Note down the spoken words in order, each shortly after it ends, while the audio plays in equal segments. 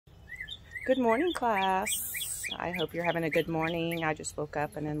Good morning, class. I hope you're having a good morning. I just woke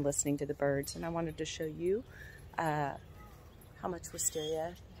up and then listening to the birds, and I wanted to show you how much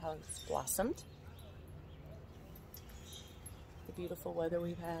wisteria has blossomed. The beautiful weather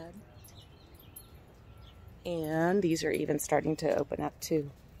we've had. And these are even starting to open up too.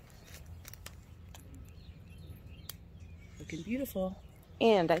 Looking beautiful.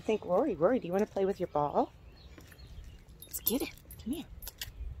 And I think Rory, do you want to play with your ball? Let's get it. Come here.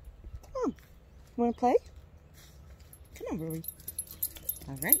 Come on. You want to play? Come on, Rory.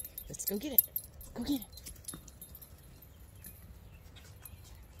 All right, let's go get it. Go get it.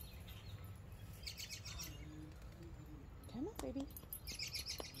 Come on, baby.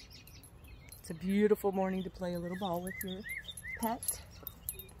 It's a beautiful morning to play a little ball with your pet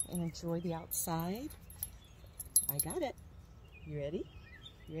and enjoy the outside. I got it. You ready?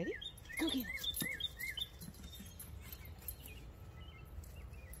 You ready? Go get it.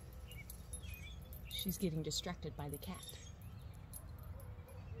 She's getting distracted by the cat.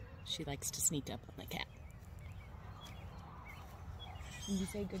 She likes to sneak up on the cat. Can you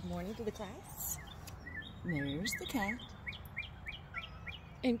say good morning to the class? There's the cat.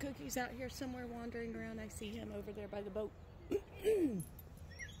 And Cookie's out here somewhere wandering around. I see him over there by the boat.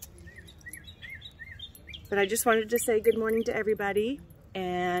 But I just wanted to say good morning to everybody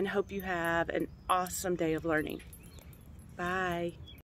and hope you have an awesome day of learning. Bye.